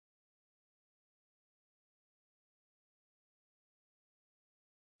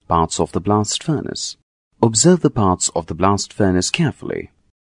Parts of the blast furnace. Observe the parts of the blast furnace carefully.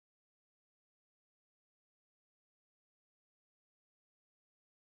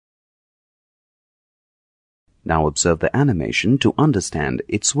 Now observe the animation to understand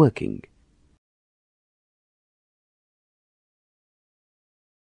its working.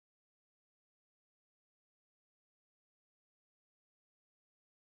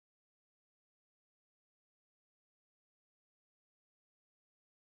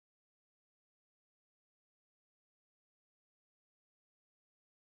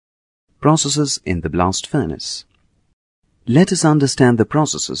 Processes in the blast furnace. Let us understand the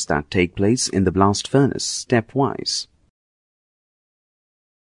processes that take place in the blast furnace stepwise.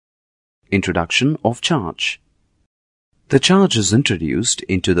 Introduction of charge. The charge is introduced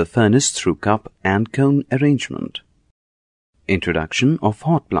into the furnace through cup and cone arrangement. Introduction of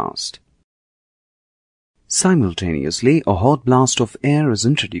hot blast. Simultaneously, a hot blast of air is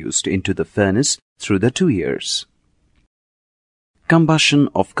introduced into the furnace through the two ears. Combustion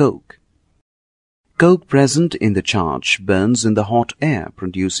of coke. Coke present in the charge burns in the hot air,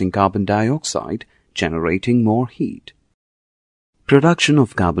 producing carbon dioxide, generating more heat. Production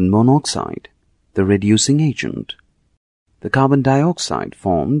of carbon monoxide, the reducing agent. The carbon dioxide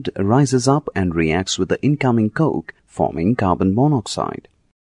formed rises up and reacts with the incoming coke, forming carbon monoxide.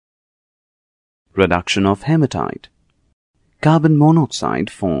 Production of hematite. Carbon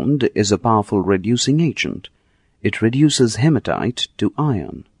monoxide formed is a powerful reducing agent. It reduces hematite to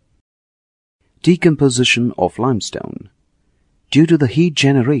iron. Decomposition of limestone. Due to the heat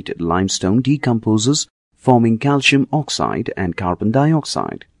generated, limestone decomposes, forming calcium oxide and carbon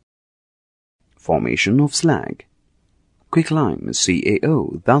dioxide. Formation of slag. Quicklime,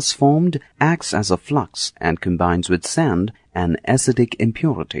 CaO, thus formed, acts as a flux and combines with sand, an acidic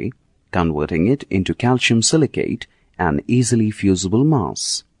impurity, converting it into calcium silicate, an easily fusible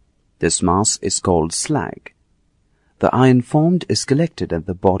mass. This mass is called slag. The iron formed is collected at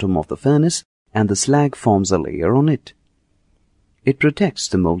the bottom of the furnace, and the slag forms a layer on it. It protects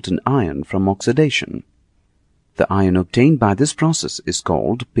the molten iron from oxidation. The iron obtained by this process is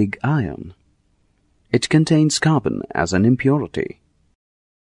called pig iron. It contains carbon as an impurity.